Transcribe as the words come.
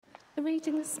The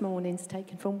reading this morning is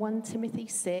taken from 1 Timothy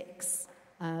 6,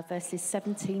 verses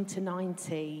 17 to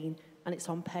 19, and it's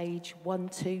on page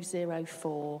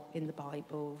 1204 in the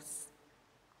Bibles.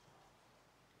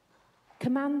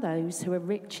 Command those who are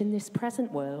rich in this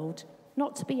present world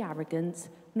not to be arrogant,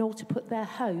 nor to put their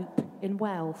hope in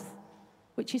wealth,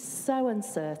 which is so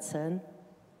uncertain,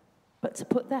 but to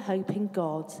put their hope in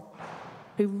God,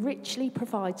 who richly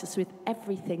provides us with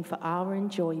everything for our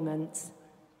enjoyment.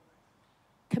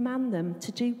 Command them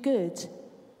to do good,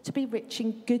 to be rich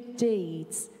in good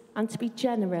deeds, and to be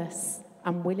generous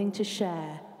and willing to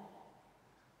share.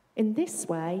 In this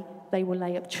way, they will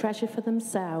lay up treasure for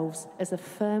themselves as a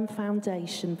firm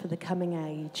foundation for the coming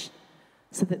age,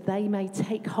 so that they may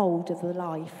take hold of the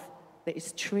life that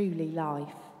is truly life.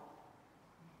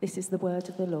 This is the word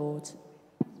of the Lord.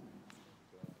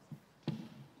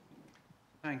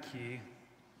 Thank you.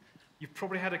 You've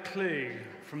probably had a clue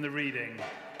from the reading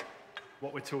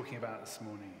what we're talking about this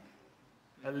morning.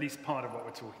 At least part of what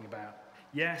we're talking about.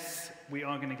 Yes, we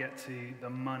are going to get to the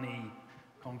money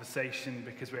conversation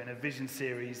because we're in a vision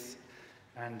series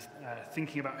and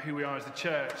thinking about who we are as a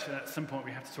church, and at some point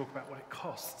we have to talk about what it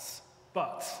costs.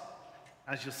 But,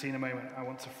 as you'll see in a moment, I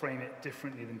want to frame it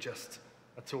differently than just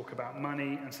a talk about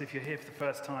money. And so if you're here for the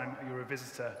first time or you're a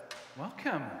visitor,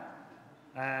 welcome.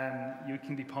 You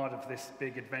can be part of this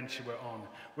big adventure we're on.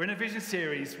 We're in a vision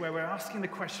series where we're asking the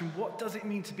question, what does it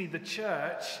mean to be the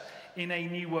church in a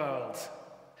new world?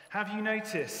 Have you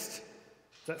noticed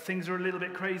that things are a little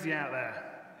bit crazy out there?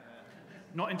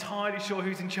 Not entirely sure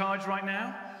who's in charge right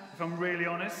now, if I'm really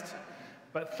honest,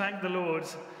 but thank the Lord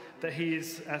that he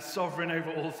is sovereign over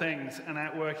all things and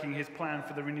outworking his plan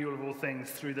for the renewal of all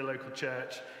things through the local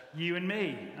church, you and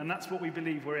me. And that's what we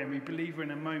believe we're in. We believe we're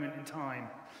in a moment in time.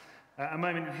 A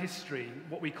moment in history,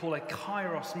 what we call a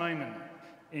kairos moment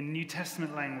in New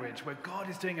Testament language, where God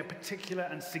is doing a particular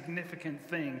and significant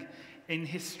thing in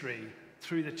history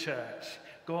through the church.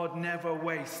 God never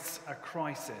wastes a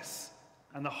crisis,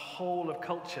 and the whole of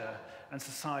culture and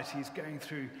society is going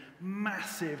through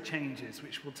massive changes,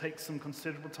 which will take some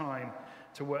considerable time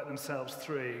to work themselves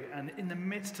through. And in the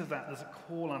midst of that, there's a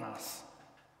call on us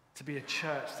to be a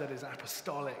church that is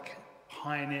apostolic,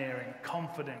 pioneering,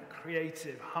 confident,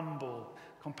 creative, humble,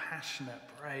 compassionate,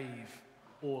 brave,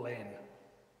 all in.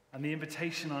 And the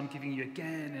invitation I'm giving you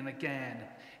again and again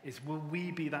is, will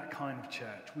we be that kind of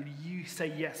church? Will you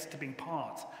say yes to being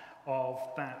part of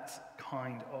that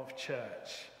kind of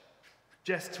church?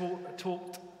 Jess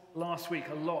talked last week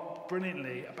a lot,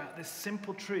 brilliantly, about this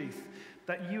simple truth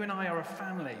that you and I are a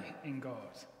family in God.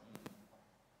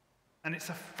 And it's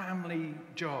a family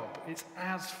job. It's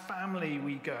as family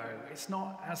we go. It's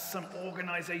not as some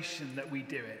organization that we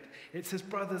do it. It's as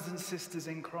brothers and sisters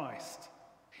in Christ.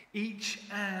 Each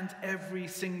and every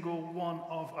single one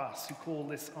of us who call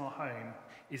this our home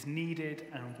is needed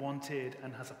and wanted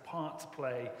and has a part to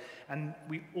play. And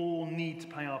we all need to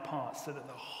play our parts so that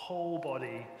the whole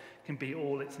body can be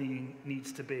all it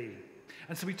needs to be.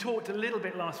 And so we talked a little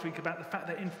bit last week about the fact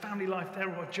that in family life there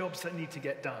are jobs that need to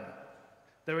get done.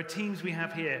 There are teams we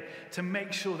have here to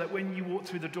make sure that when you walk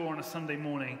through the door on a Sunday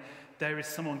morning, there is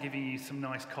someone giving you some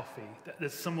nice coffee, that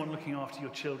there's someone looking after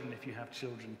your children if you have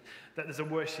children, that there's a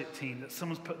worship team, that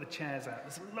someone's put the chairs out.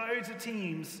 There's loads of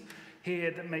teams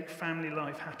here that make family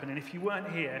life happen. And if you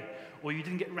weren't here, or you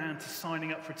didn't get around to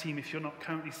signing up for a team if you're not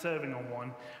currently serving on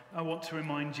one, I want to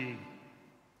remind you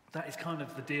that is kind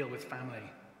of the deal with family.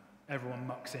 Everyone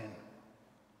mucks in.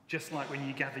 Just like when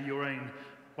you gather your own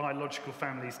biological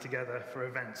families together for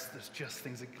events, there's just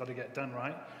things that got to get done,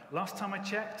 right? Last time I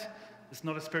checked, it's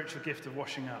not a spiritual gift of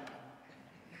washing up,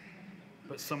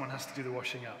 but someone has to do the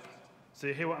washing up. So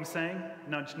you hear what I'm saying?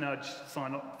 Nudge, nudge,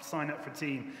 sign up for a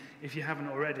team if you haven't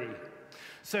already.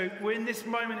 So we're in this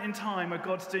moment in time where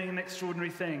God's doing an extraordinary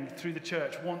thing through the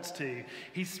church, wants to.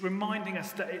 He's reminding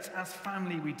us that it's as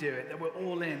family we do it, that we're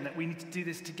all in, that we need to do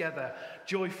this together,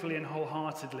 joyfully and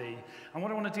wholeheartedly. And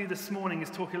what I want to do this morning is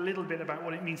talk a little bit about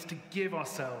what it means to give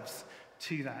ourselves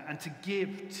to that, and to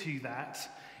give to that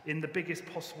in the biggest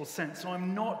possible sense. So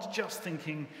I'm not just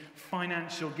thinking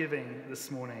financial giving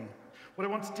this morning. What I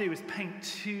want to do is paint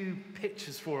two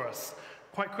pictures for us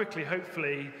quite quickly,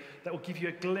 hopefully, that will give you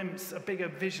a glimpse, a bigger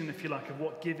vision, if you like, of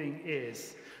what giving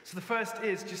is. So the first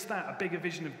is just that, a bigger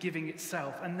vision of giving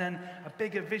itself, and then a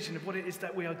bigger vision of what it is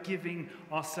that we are giving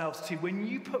ourselves to. When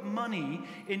you put money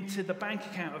into the bank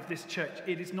account of this church,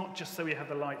 it is not just so we have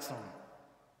the lights on.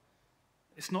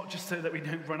 It's not just so that we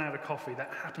don't run out of coffee.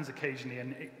 That happens occasionally,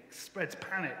 and it spreads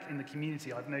panic in the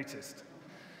community, I've noticed.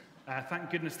 Thank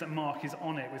goodness that Mark is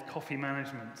on it with coffee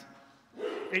management.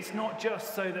 It's not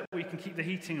just so that we can keep the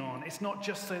heating on. It's not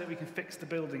just so that we can fix the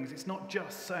buildings. It's not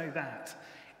just so that.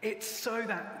 It's so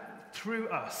that through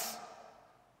us,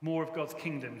 more of God's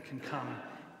kingdom can come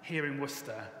here in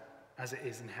Worcester as it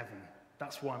is in heaven.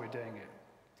 That's why we're doing it.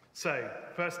 So,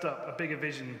 first up, a bigger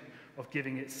vision of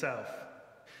giving itself.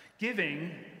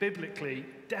 Giving, biblically,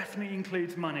 definitely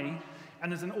includes money,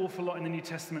 and there's an awful lot in the New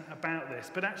Testament about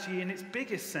this. But actually, in its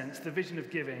biggest sense, the vision of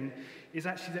giving is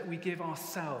actually that we give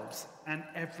ourselves and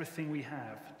everything we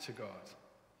have to God.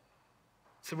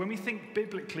 So when we think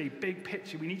biblically, big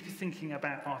picture, we need to be thinking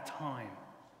about our time.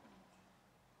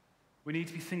 We need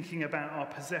to be thinking about our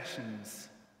possessions.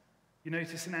 You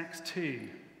notice in Acts 2,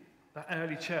 that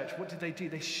early church, what did they do?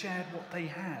 They shared what they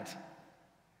had.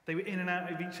 They were in and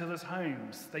out of each other's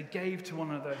homes. They gave to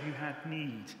one another who had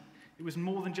need. It was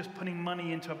more than just putting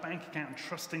money into a bank account and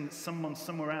trusting that someone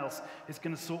somewhere else is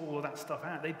going to sort all of that stuff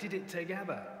out. They did it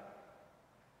together.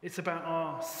 It's about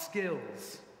our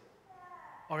skills,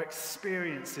 our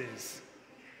experiences,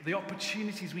 the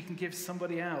opportunities we can give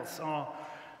somebody else, our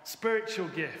spiritual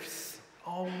gifts,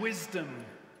 our wisdom,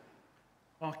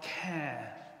 our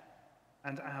care,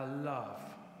 and our love.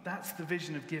 That's the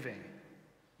vision of giving.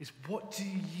 Is what do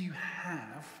you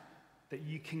have that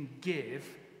you can give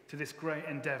to this great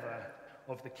endeavor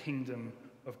of the kingdom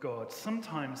of God?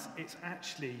 Sometimes it's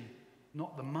actually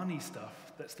not the money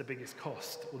stuff that's the biggest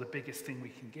cost or the biggest thing we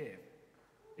can give.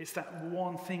 It's that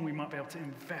one thing we might be able to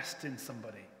invest in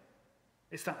somebody.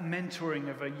 It's that mentoring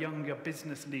of a younger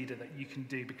business leader that you can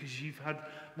do because you've had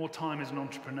more time as an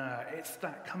entrepreneur. It's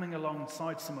that coming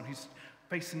alongside someone who's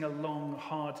facing a long,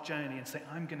 hard journey and saying,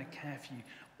 I'm going to care for you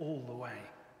all the way.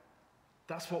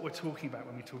 That's what we're talking about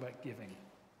when we talk about giving.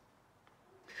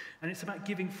 And it's about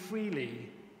giving freely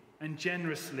and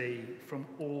generously from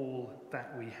all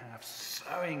that we have,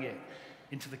 sowing it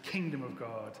into the kingdom of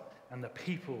God and the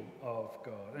people of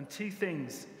God. And two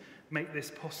things make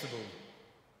this possible.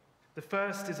 The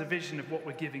first is a vision of what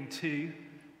we're giving to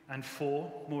and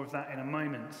for, more of that in a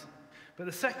moment. But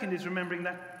the second is remembering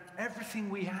that everything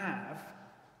we have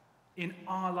in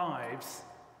our lives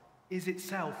is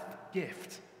itself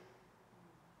gift.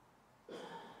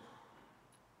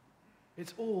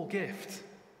 It's all gift.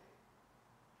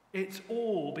 It's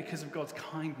all because of God's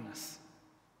kindness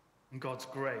and God's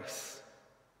grace.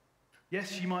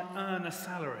 Yes, you might earn a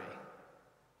salary,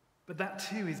 but that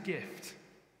too is gift.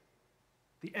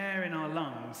 The air in our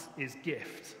lungs is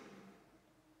gift.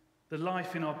 The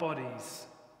life in our bodies,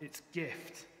 it's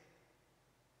gift.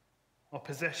 Our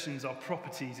possessions, our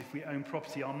properties, if we own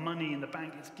property, our money in the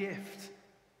bank, it's gift.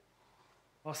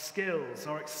 Our skills,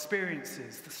 our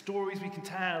experiences, the stories we can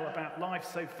tell about life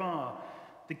so far,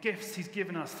 the gifts he's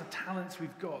given us, the talents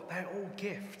we've got, they're all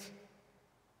gift.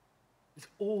 It's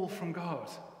all from God.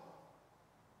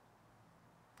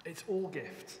 It's all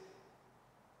gift.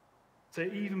 So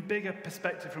even bigger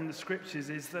perspective from the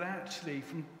scriptures is that actually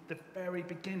from the very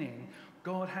beginning,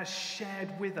 God has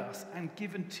shared with us and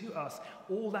given to us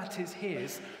all that is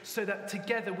his, so that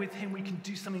together with him we can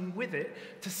do something with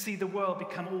it to see the world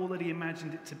become all that he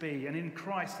imagined it to be. And in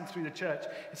Christ and through the church,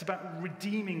 it's about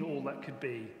redeeming all that could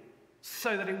be,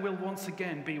 so that it will once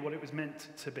again be what it was meant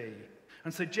to be.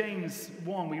 And so James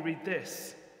 1, we read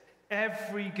this: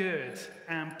 every good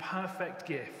and perfect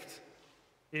gift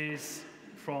is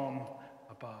from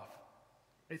above.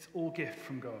 It's all gift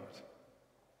from God.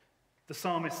 The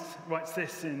psalmist writes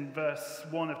this in verse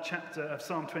 1 of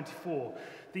Psalm 24.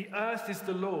 The earth is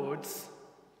the Lord's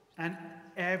and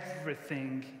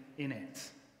everything in it,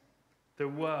 the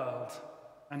world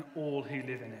and all who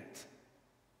live in it.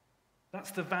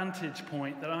 That's the vantage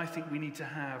point that I think we need to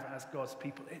have as God's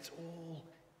people. It's all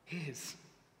his.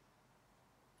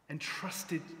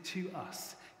 Entrusted to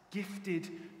us, gifted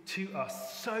to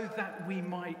us, so that we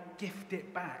might gift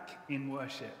it back in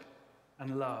worship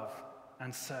and love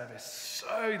and service,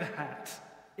 so that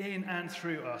in and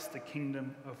through us the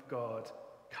kingdom of God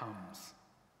comes.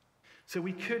 So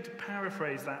we could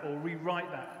paraphrase that or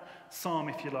rewrite that psalm,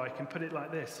 if you like, and put it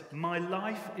like this: my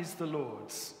life is the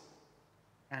Lord's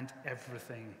and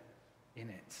everything in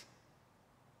it.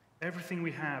 Everything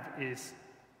we have is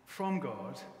from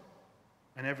God,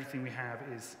 and everything we have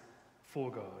is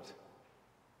for God.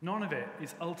 None of it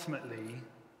is ultimately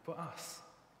for us.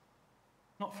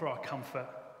 Not for our comfort,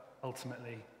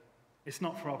 ultimately. It's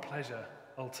not for our pleasure,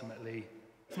 ultimately.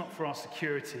 It's not for our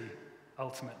security,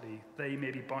 ultimately. They may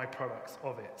be byproducts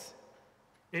of it.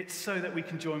 It's so that we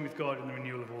can join with God in the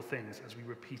renewal of all things, as we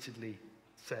repeatedly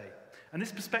say. And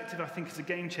this perspective, I think, is a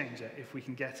game changer if we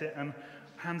can get it. And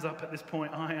hands up at this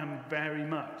point, I am very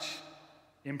much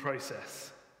in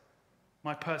process.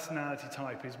 My personality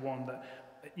type is one that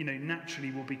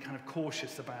naturally will be kind of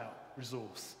cautious about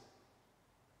resource.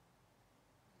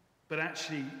 But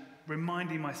actually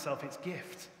reminding myself it's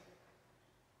gift.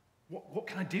 What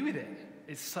can I do with it?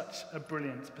 Is such a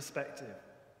brilliant perspective.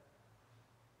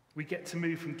 We get to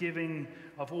move from giving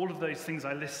of all of those things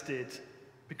I listed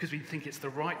because we think it's the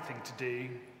right thing to do,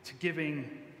 to giving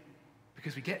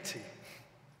because we get to.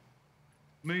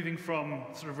 Moving from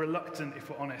sort of reluctant, if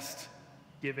we're honest,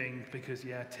 giving because,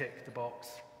 tick the box,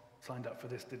 signed up for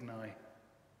this, didn't I?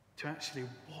 To actually,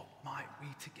 what might we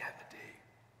together do?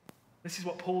 This is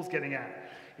what Paul's getting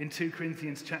at in 2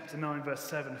 Corinthians chapter 9, verse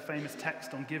 7, a famous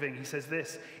text on giving. He says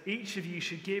this: each of you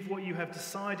should give what you have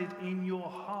decided in your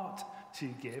heart to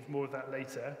give, more of that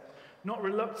later, not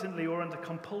reluctantly or under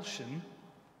compulsion,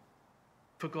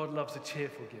 for God loves a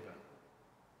cheerful giver.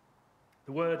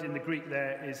 The word in the Greek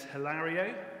there is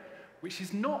hilario, which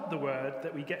is not the word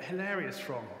that we get hilarious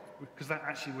from, because that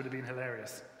actually would have been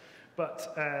hilarious.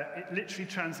 But it literally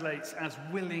translates as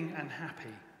willing and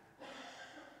happy.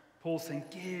 Paul's saying,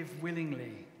 give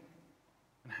willingly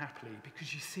and happily,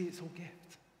 because you see it's all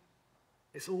gift.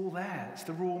 It's all there. It's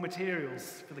the raw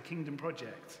materials for the kingdom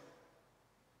project.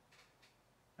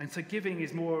 And so giving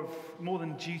is more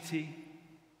than duty.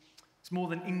 It's more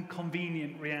than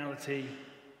inconvenient reality.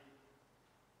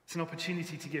 It's an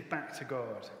opportunity to give back to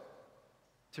God,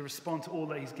 to respond to all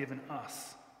that he's given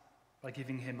us by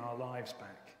giving him our lives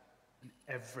back and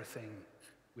everything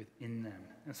within them.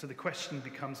 And so the question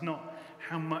becomes not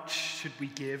how much should we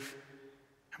give,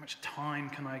 how much time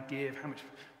can I give, how much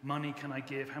money can I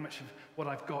give, how much of what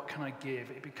I've got can I give.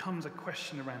 It becomes a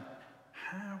question around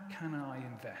how can I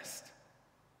invest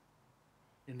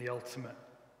in the ultimate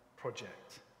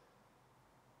project.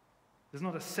 There's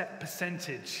not a set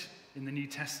percentage in the New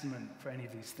Testament for any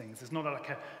of these things. There's not like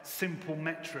a simple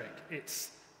metric.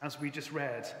 It's, as we just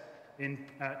read in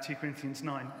 2 Corinthians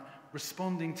 9,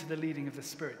 responding to the leading of the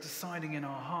Spirit, deciding in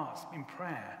our hearts in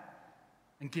prayer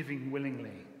and giving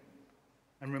willingly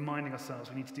and reminding ourselves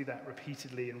we need to do that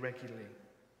repeatedly and regularly.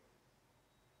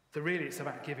 So really it's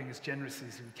about giving as generously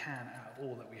as we can out of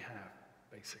all that we have,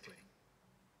 basically.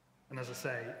 And as I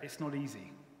say, it's not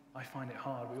easy. I find it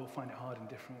hard. We all find it hard in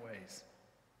different ways.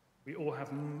 We all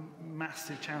have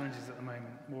massive challenges at the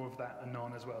moment, more of that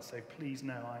anon as well. So please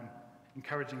know I'm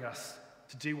encouraging us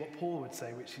to do what Paul would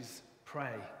say, which is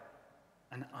pray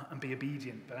and be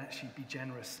obedient, but actually be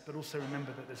generous, but also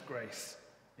remember that there's grace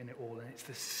in it all. And it's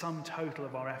the sum total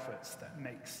of our efforts that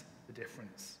makes the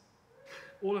difference.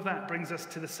 All of that brings us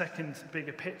to the second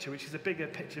bigger picture, which is a bigger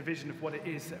picture vision of what it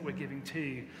is that we're giving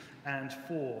to and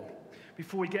for.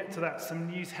 Before we get to that, some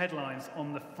news headlines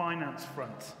on the finance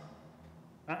front.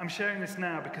 I'm sharing this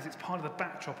now because it's part of the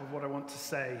backdrop of what I want to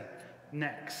say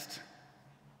next.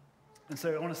 And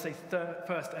so I want to say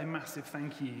first a massive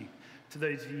thank you to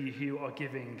those of you who are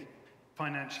giving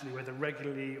financially, whether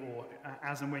regularly or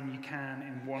as and when you can,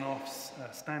 in one-offs,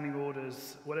 standing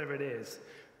orders, whatever it is.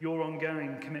 Your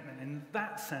ongoing commitment in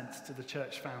that sense to the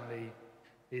church family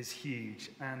is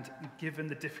huge, and given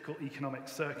the difficult economic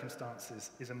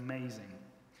circumstances, is amazing.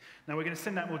 Now, we're going to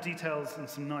send out more details and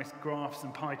some nice graphs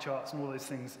and pie charts and all those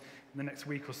things in the next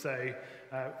week or so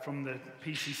from the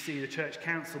PCC, the Church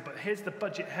Council. But here's the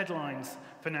budget headlines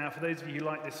for now. For those of you who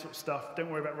like this sort of stuff,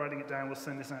 don't worry about writing it down. We'll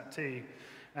send this out too.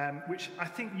 Which I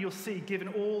think you'll see, given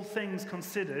all things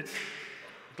considered,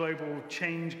 global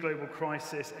change, global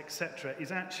crisis, etc.,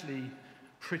 is actually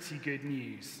pretty good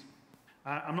news.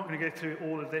 I'm not going to go through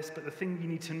all of this, but the thing you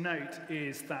need to note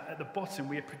is that at the bottom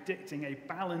we are predicting a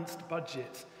balanced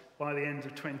budget by the end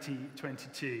of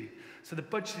 2022. So the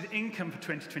budgeted income for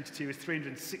 2022 is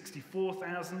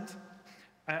 364,000.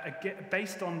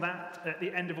 Based on that, at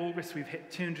the end of August, we've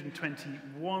hit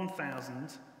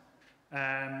 221,000,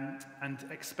 and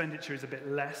expenditure is a bit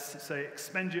less. So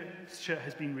expenditure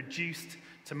has been reduced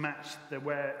to match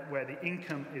where the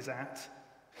income is at.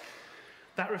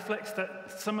 That reflects that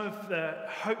some of the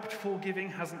hoped-for giving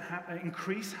hasn't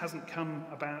come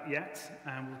about yet,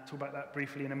 and we'll talk about that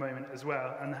briefly in a moment as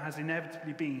well, and there has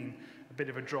inevitably been a bit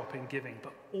of a drop in giving.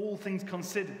 But all things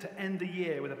considered, to end the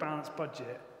year with a balanced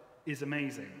budget is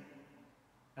amazing.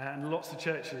 And lots of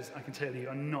churches, I can tell you,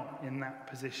 are not in that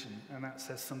position, and that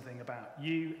says something about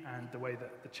you and the way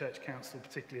that the Church Council,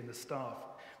 particularly and the staff,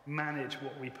 manage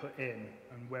what we put in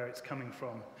and where it's coming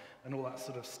from and all that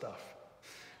sort of stuff.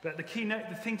 But the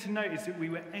thing to note is that we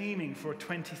were aiming for a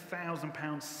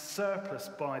 £20,000 surplus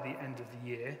by the end of the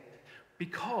year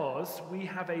because we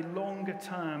have a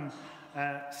longer-term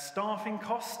staffing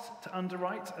cost to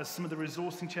underwrite, as some of the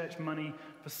resourcing church money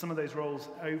for some of those roles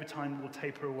over time will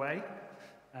taper away.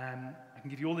 I can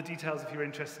give you all the details if you're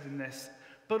interested in this,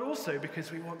 but also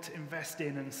because we want to invest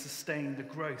in and sustain the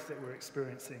growth that we're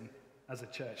experiencing as a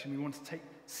church. And we want to take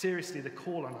seriously the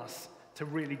call on us to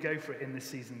really go for it in this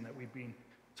season that we've been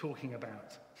talking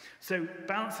about. So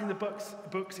balancing the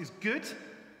books is good,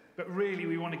 but really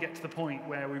we want to get to the point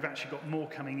where we've actually got more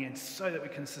coming in so that we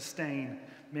can sustain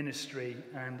ministry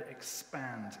and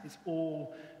expand. It's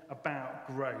all about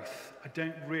growth. I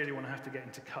don't really want to have to get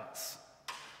into cuts.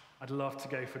 I'd love to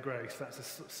go for growth. That's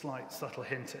a slight, subtle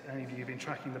hint at any of you who've been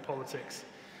tracking the politics,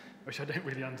 which I don't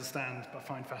really understand, but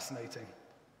find fascinating.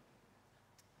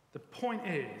 The point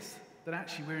is that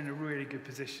actually we're in a really good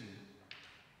position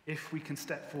if we can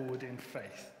step forward in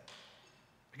faith.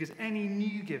 Because any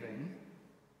new giving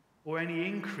or any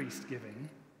increased giving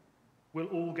will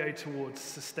all go towards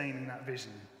sustaining that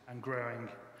vision and growing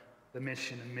the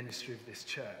mission and ministry of this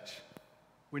church.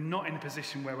 We're not in a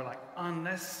position where we're like,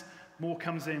 unless more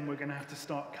comes in, we're going to have to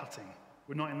start cutting.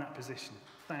 We're not in that position.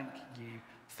 Thank you.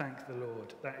 Thank the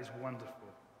Lord. That is wonderful.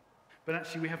 But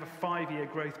actually, we have a 5-year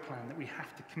growth plan that we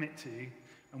have to commit to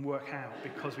and work out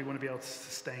because we want to be able to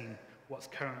sustain what's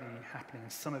currently happening.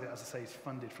 And some of it, as I say, is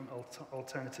funded from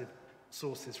alternative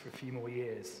sources for a few more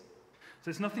years. So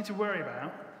it's nothing to worry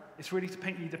about. It's really to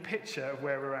paint you the picture of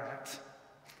where we're at.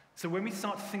 So when we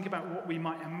start to think about what we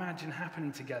might imagine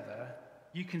happening together,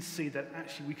 you can see that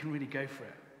actually we can really go for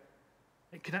it.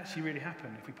 It could actually really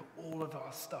happen if we put all of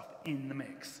our stuff in the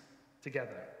mix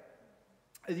together.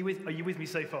 Are you with me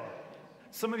so far?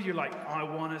 Some of you are like, I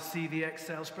want to see the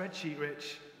Excel spreadsheet,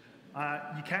 Rich.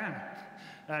 You can.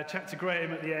 Chat to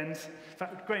Graham at the end. In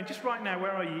fact, Graham, just right now,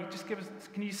 where are you? Just give us,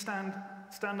 can you stand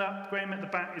up? Graham at the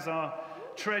back is our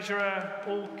treasurer,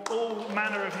 all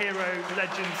manner of hero,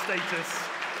 legend status.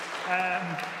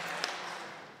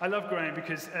 I love Graham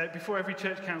because before every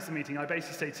church council meeting, I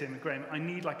basically say to him, Graham, I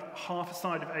need like half a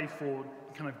side of A4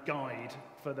 kind of guide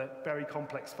for the very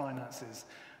complex finances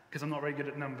because I'm not very good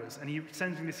at numbers. And he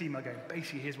sends me this email going,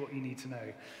 basically, here's what you need to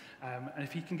know. And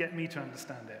if he can get me to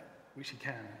understand it, which he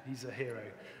can, he's a hero.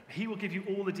 He will give you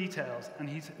all the details,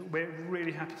 and we're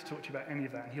really happy to talk to you about any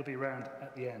of that, and he'll be around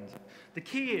at the end. The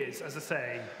key is, as I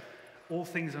say, all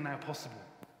things are now possible.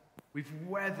 We've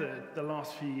weathered the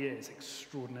last few years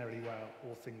extraordinarily well,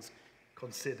 all things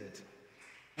considered.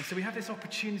 And so we have this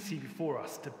opportunity before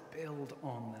us to build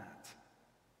on that.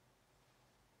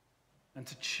 And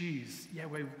to choose,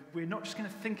 we're not just going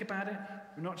to think about it,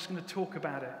 we're not just going to talk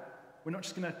about it, we're not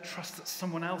just going to trust that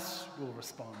someone else will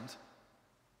respond,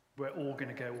 we're all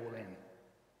going to go all in.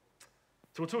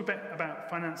 So we'll talk about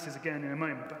finances again in a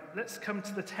moment, but let's come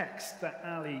to the text that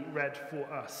Ali read for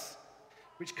us,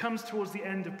 which comes towards the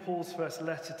end of Paul's first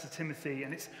letter to Timothy,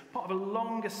 and it's part of a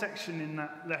longer section in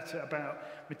that letter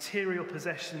about material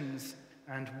possessions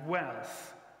and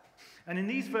wealth. And in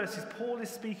these verses, Paul is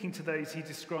speaking to those he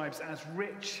describes as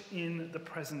rich in the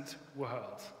present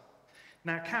world.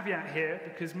 Now, caveat here,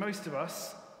 because most of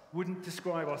us wouldn't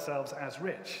describe ourselves as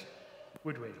rich,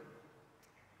 would we?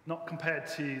 Not compared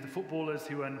to the footballers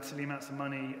who earn silly amounts of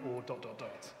money or ...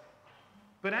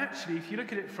 But actually, if you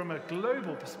look at it from a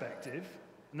global perspective,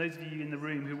 and those of you in the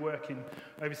room who work in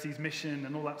overseas mission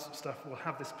and all that sort of stuff will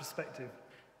have this perspective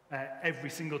every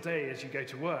single day as you go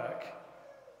to work,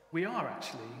 we are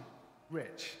actually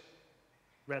rich,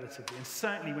 relatively. And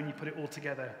certainly when you put it all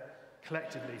together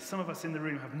collectively, some of us in the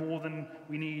room have more than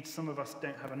we need, some of us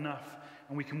don't have enough,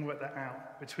 and we can work that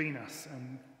out between us,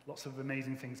 and lots of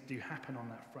amazing things do happen on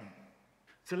that front.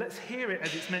 So let's hear it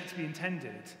as it's meant to be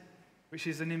intended, which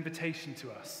is an invitation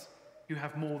to us, who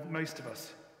have more, most of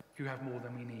us, who have more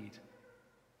than we need.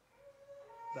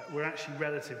 That we're actually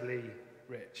relatively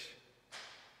rich.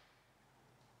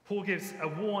 Paul gives a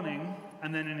warning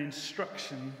and then an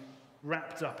instruction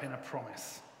wrapped up in a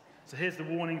promise. So here's the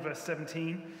warning, verse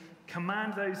 17.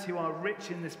 Command those who are rich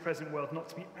in this present world not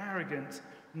to be arrogant,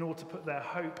 nor to put their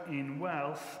hope in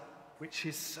wealth, which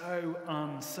is so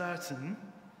uncertain.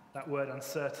 That word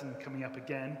uncertain coming up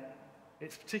again.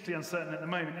 It's particularly uncertain at the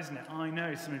moment, isn't it? I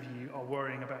know some of you are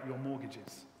worrying about your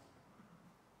mortgages.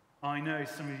 I know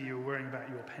some of you are worrying about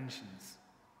your pensions.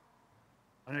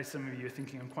 I know some of you are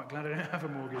thinking, I'm quite glad I don't have a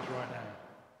mortgage right now.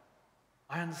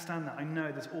 I understand that. I know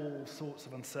there's all sorts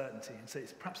of uncertainty. And so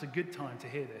it's perhaps a good time to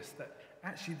hear this, that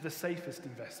actually the safest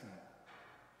investment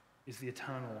is the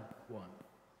eternal one.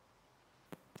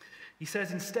 He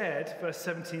says instead, verse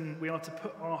 17, we are to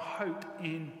put our hope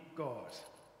in God.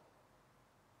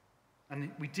 And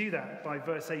we do that by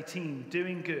verse 18,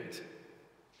 doing good,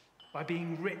 by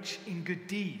being rich in good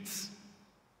deeds,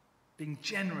 being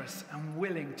generous and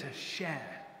willing to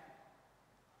share.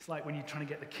 It's like when you're trying to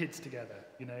get the kids together,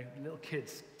 little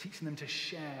kids, teaching them to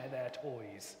share their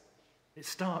toys. It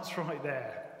starts right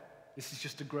there. This is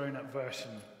just a grown-up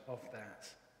version of that.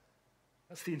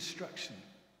 That's the instruction.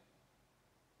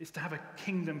 It's to have a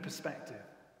kingdom perspective.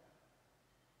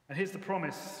 And here's the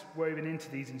promise woven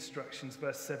into these instructions,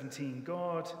 verse 17.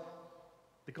 God,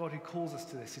 the God who calls us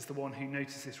to this, is the one who,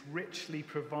 notice this, richly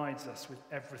provides us with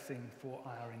everything for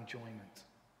our enjoyment.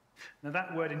 Now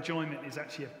that word enjoyment is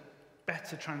actually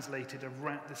better translated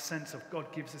around the sense of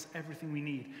God gives us everything we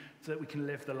need so that we can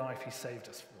live the life he saved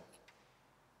us for.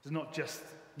 It's not just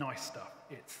nice stuff,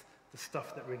 it's the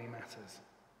stuff that really matters.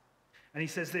 And he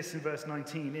says this in verse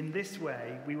 19, in this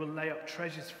way we will lay up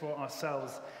treasures for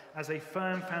ourselves as a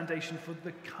firm foundation for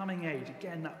the coming age.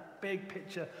 Again, that big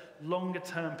picture, longer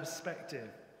term perspective,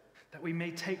 that we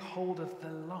may take hold of the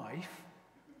life,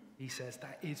 he says,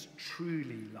 that is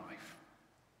truly life.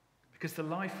 Because the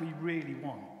life we really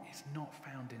want is not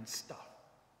found in stuff.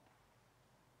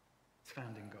 It's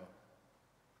found in God.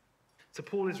 So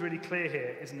Paul is really clear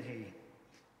here, isn't he?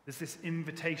 There's this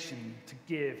invitation to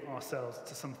give ourselves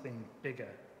to something bigger.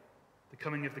 The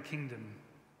coming of the kingdom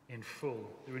in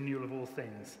full, the renewal of all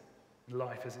things,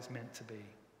 life as it's meant to be.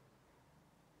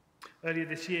 Earlier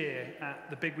this year, at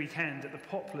the big weekend at the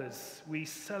Poplars, we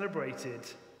celebrated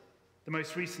the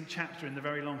most recent chapter in the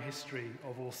very long history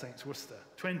of All Saints Worcester.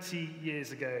 20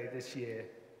 years ago this year,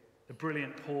 the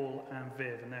brilliant Paul and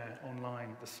Viv, and they're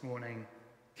online this morning,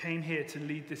 came here to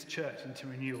lead this church into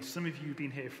renewal. Some of you have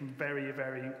been here from very,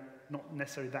 not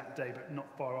necessarily that day, but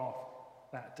not far off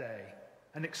that day.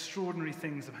 And extraordinary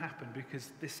things have happened because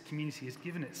this community has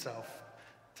given itself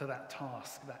to that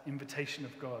task, that invitation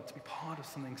of God to be part of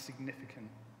something significant.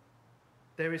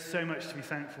 There is so much to be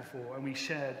thankful for, and we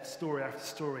shared story after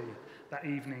story that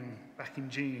evening back in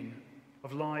June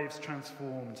of lives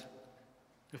transformed,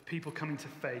 of people coming to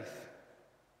faith,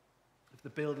 of the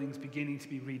buildings beginning to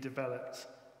be redeveloped.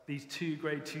 These 2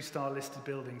 grade 2-star listed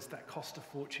buildings that cost a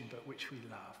fortune but which we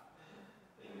love.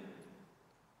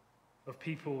 Of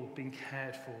people being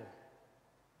cared for,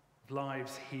 of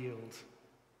lives healed,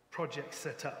 projects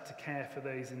set up to care for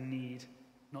those in need,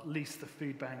 not least the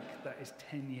food bank that is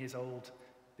 10 years old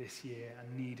this year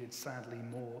and needed sadly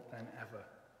more than ever.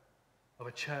 Of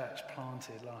a church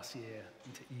planted last year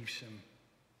into Evesham,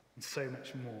 and so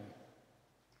much more.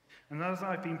 And as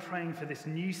I've been praying for this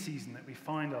new season that we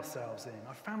find ourselves in,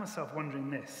 I found myself wondering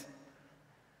this.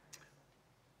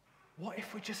 What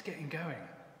if we're just getting going?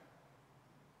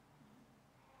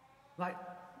 Like,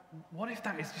 what if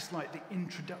that is just like the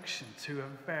introduction to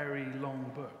a very long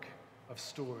book of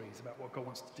stories about what God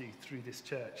wants to do through this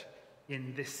church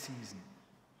in this season?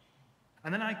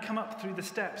 And then I come up through the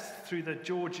steps, through the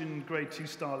Georgian grade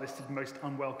 2-star listed most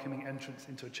unwelcoming entrance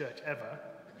into a church ever.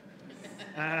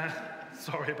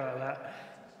 Sorry about that.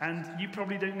 And you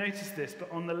probably don't notice this,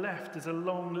 but on the left there's a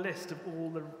long list of all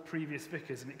the previous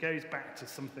vicars, and it goes back to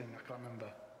something I can't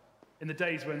remember. In the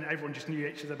days when everyone just knew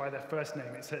each other by their first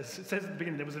name, it says at the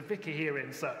beginning there was a vicar here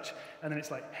in such, and then it's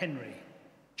like Henry,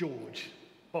 George,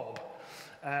 Bob.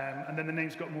 And then the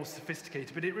names got more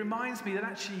sophisticated. But it reminds me that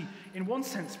actually, in one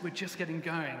sense, we're just getting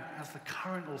going as the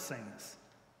current All Saints.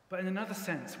 But in another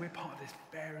sense, we're part of this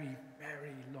very,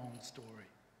 very long story.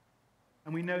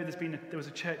 And we know there was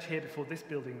a church here before this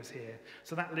building was here.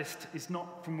 So that list is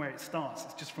not from where it starts,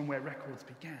 it's just from where records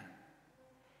began.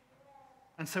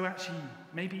 And so actually,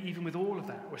 maybe even with all of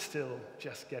that, we're still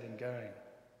just getting going.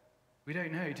 We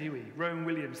don't know, do we? Rowan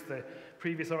Williams, the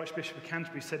previous Archbishop of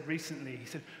Canterbury, said recently, he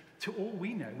said, to all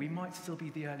we know, we might still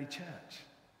be the early church.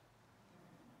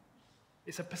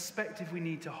 It's a perspective we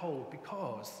need to hold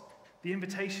because the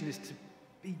invitation is to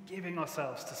be giving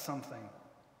ourselves to something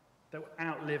that will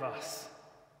outlive us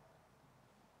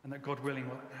and that, God willing,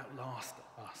 will outlast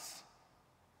us.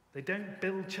 They don't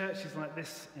build churches like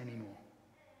this anymore.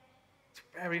 It's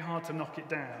very hard to knock it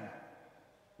down.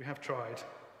 We have tried.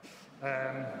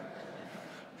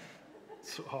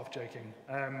 Sort of half joking.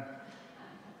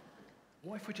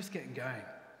 What if we're just getting going?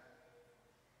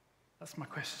 That's my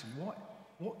question.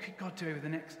 What could God do over the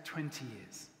next 20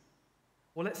 years?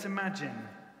 Well, let's imagine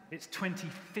it's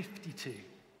 2052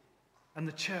 and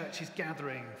the church is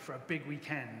gathering for a big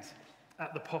weekend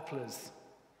at the Poplars,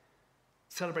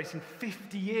 celebrating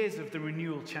 50 years of the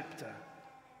renewal chapter.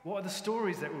 What are the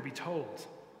stories that will be told?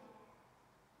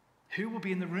 Who will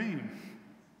be in the room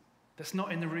that's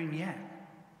not in the room yet?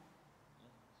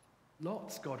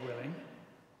 Lots, God willing.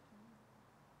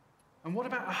 And what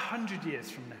about 100 years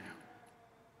from now?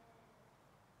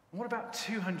 And what about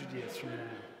 200 years from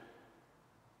now?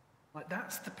 Like,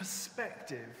 that's the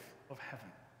perspective of heaven.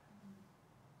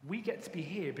 We get to be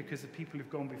here because of people who've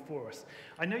gone before us.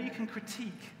 I know you can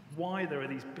critique why there are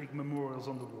these big memorials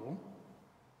on the wall,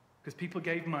 because people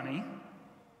gave money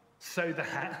so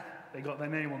that They got their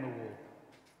name on the wall.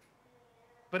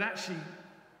 But actually,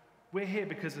 we're here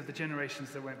because of the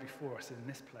generations that went before us in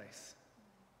this place.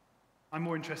 I'm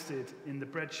more interested in the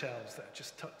bread shelves that are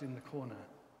just tucked in the corner,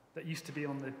 that used to be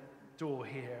on the door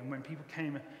here. And when people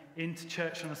came into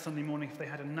church on a Sunday morning, if they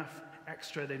had enough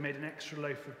extra, they made an extra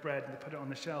loaf of bread and they put it on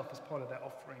the shelf as part of their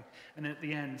offering. And at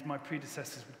the end, my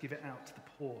predecessors would give it out to the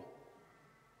poor.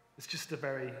 It's just a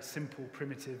very simple,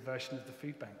 primitive version of the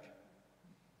food bank.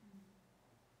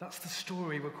 That's the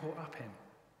story we're caught up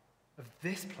in, of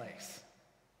this place.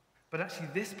 But actually,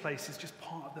 this place is just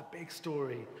part of the big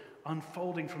story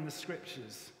unfolding from the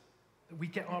scriptures. That we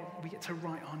get to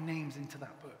write our names into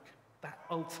that book, that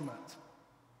ultimate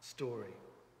story.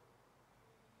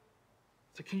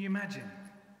 So can you imagine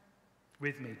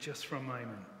with me just for a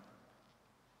moment?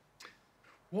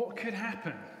 What could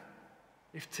happen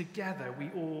if together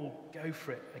we all go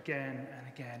for it again and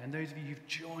again? And those of you who've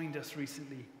joined us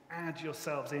recently, add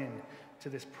yourselves in to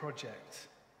this project.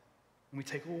 And we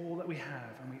take all that we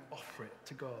have and we offer it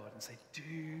to God and say,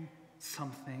 do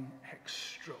something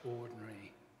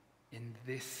extraordinary in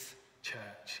this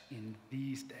church, in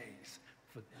these days,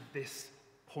 for this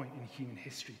point in human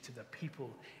history, to the people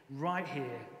right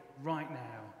here, right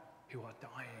now, who are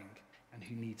dying and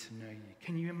who need to know you.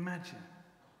 Can you imagine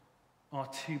our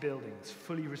 2 buildings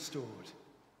fully restored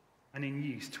and in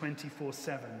use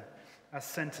 24/7 as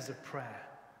centers of prayer,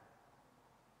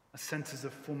 as centers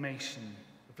of formation,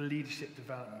 of leadership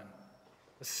development,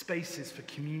 as spaces for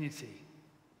community,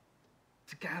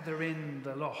 to gather in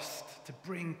the lost, to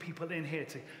bring people in here,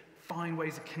 to find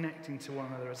ways of connecting to one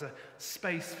another, as a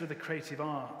space for the creative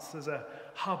arts, as a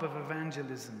hub of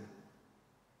evangelism?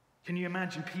 Can you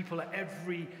imagine people at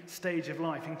every stage of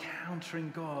life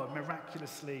encountering God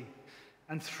miraculously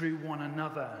and through one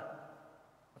another,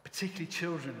 particularly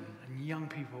children and young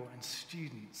people and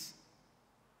students?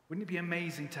 Wouldn't it be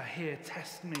amazing to hear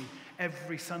testimony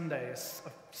every Sunday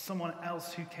of someone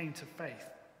else who came to faith?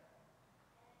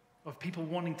 Of people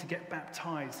wanting to get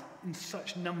baptized in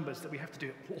such numbers that we have to do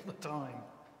it all the time.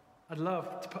 I'd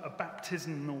love to put a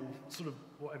baptismal, sort of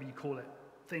whatever you call it,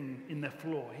 thing in the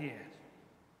floor here.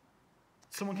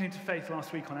 Someone came to faith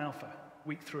last week on Alpha,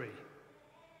 week 3.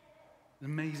 An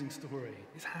amazing story.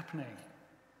 It's happening.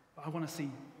 But I want to see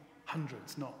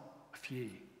hundreds, not a few.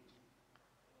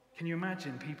 Can you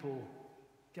imagine people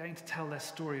getting to tell their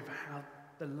story of how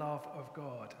the love of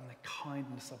God and the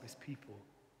kindness of his people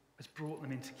has brought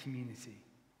them into community?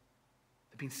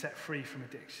 They've been set free from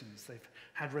addictions. They've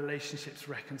had relationships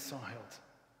reconciled.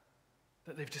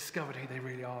 That they've discovered who they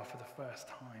really are for the first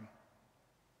time.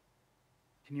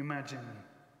 Can you imagine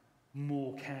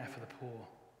more care for the poor,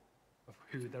 of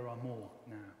who there are more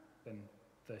now than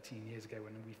 13 years ago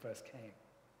when we first came?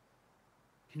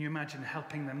 Can you imagine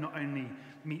helping them not only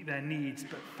meet their needs,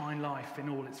 but find life in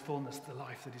all its fullness, the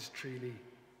life that is truly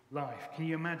life? Can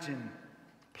you imagine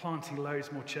planting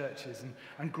loads more churches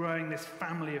and growing this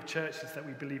family of churches that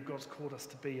we believe God's called us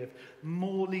to be, of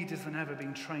more leaders than ever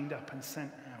being trained up and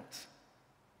sent out?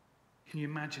 Can you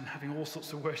imagine having all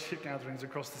sorts of worship gatherings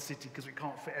across the city because we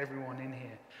can't fit everyone in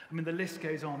here? I mean, the list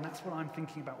goes on. That's what I'm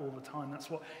thinking about all the time.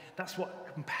 That's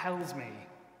what compels me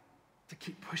to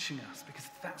keep pushing us, because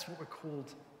that's what we're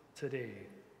called to do.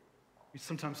 We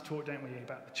sometimes talk, don't we,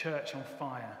 about the church on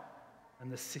fire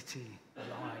and the city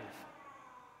alive.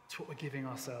 It's what we're giving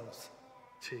ourselves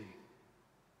to.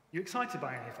 You excited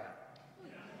by any of that?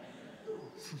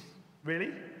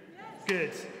 Really? Yes.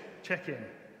 Good. Check in.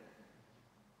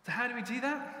 So how do we do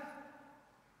that?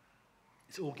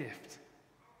 It's all gift.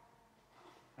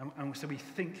 And so we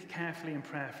think carefully and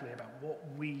prayerfully about what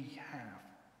we have.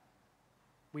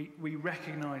 We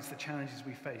recognize the challenges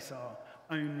we face, our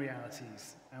own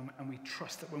realities, and we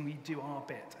trust that when we do our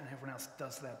bit and everyone else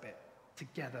does their bit,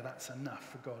 together that's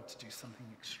enough for God to do something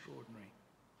extraordinary.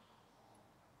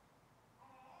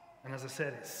 And as I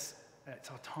said, it's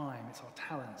our time, it's our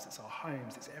talents, it's our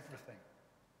homes, it's everything.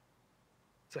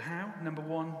 So how? Number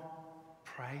 1,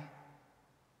 pray.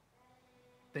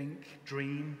 Think,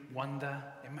 dream, wonder,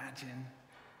 imagine.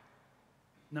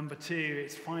 Number 2,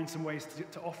 it's find some ways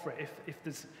to offer it. If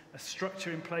there's a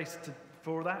structure in place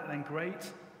for that, then great.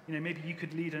 You know, maybe you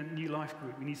could lead a new life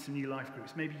group. We need some new life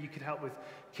groups. Maybe you could help with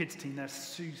kids' team. They're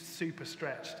super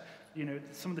stretched. You know,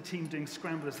 some of the team doing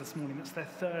Scramblers this morning, that's their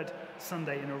 3rd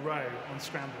Sunday in a row on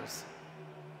Scramblers.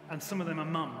 And some of them are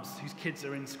mums whose kids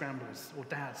are in Scramblers, or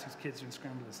dads whose kids are in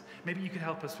Scramblers. Maybe you could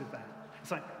help us with that.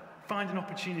 It's like, find an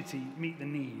opportunity, meet the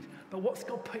need. But what's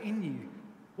God put in you?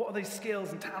 What are those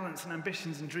skills and talents and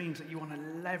ambitions and dreams that you want to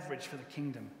leverage for the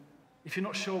kingdom? If you're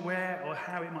not sure where or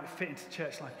how it might fit into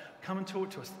church life, come and talk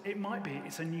to us. It might be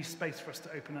it's a new space for us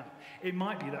to open up. It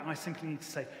might be that I simply need to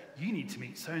say, you need to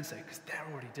meet so-and-so because they're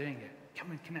already doing it.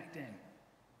 Come and connect in.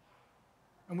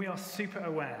 And we are super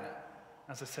aware,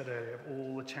 as I said earlier, of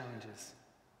all the challenges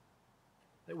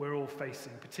that we're all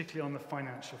facing, particularly on the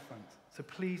financial front. So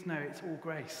please know it's all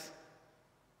grace.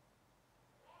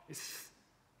 It's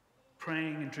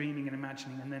praying and dreaming and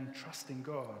imagining and then trusting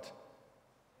God.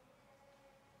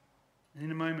 And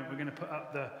in a moment, we're going to put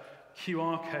up the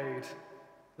QR code.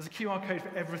 There's a QR code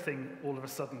for everything all of a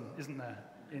sudden, isn't there,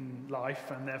 in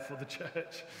life and therefore the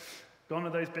church. Gone are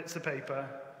those bits of paper.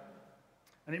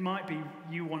 And it might be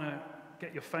you want to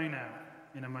get your phone out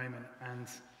in a moment and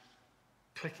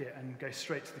click it and go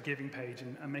straight to the giving page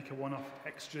and make a one-off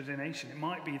extra donation. It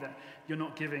might be that you're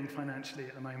not giving financially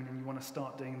at the moment and you want to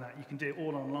start doing that. You can do it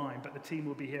all online, but the team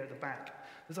will be here at the back.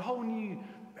 There's a whole new,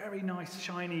 very nice,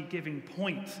 shiny giving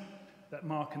point that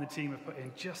Mark and the team have put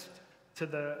in just to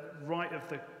the right of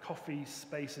the coffee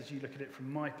space as you look at it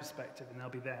from my perspective, and they'll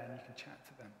be there and you can chat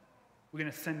to them. We're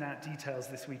going to send out details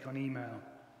this week on email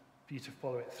for you to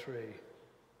follow it through.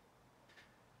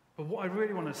 But what I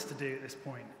really want us to do at this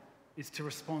point is to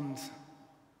respond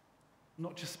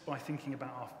not just by thinking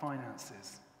about our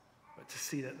finances, but to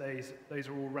see that those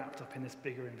are all wrapped up in this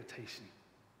bigger invitation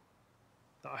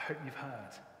that I hope you've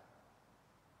heard.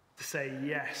 To say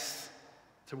yes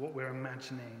to what we're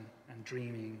imagining and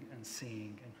dreaming and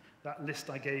seeing. And that list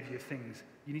I gave you of things,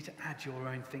 you need to add your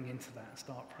own thing into that and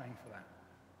start praying for that.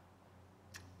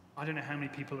 I don't know how many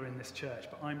people are in this church,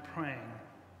 but I'm praying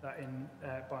that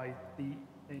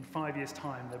in 5 years'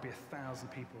 time, there'll be 1,000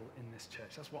 people in this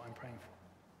church. That's what I'm praying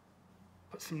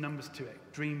for. Put some numbers to it.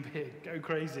 Dream big. Go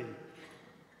crazy.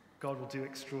 God will do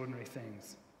extraordinary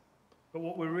things. But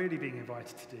what we're really being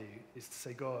invited to do is to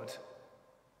say, God,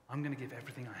 I'm going to give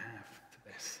everything I have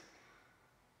to this.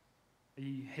 Are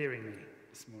you hearing me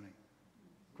this morning?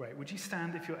 Great. Would you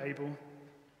stand if you're able?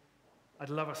 I'd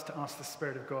love us to ask the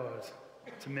Spirit of God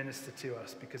to minister to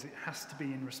us because it has to be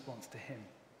in response to Him.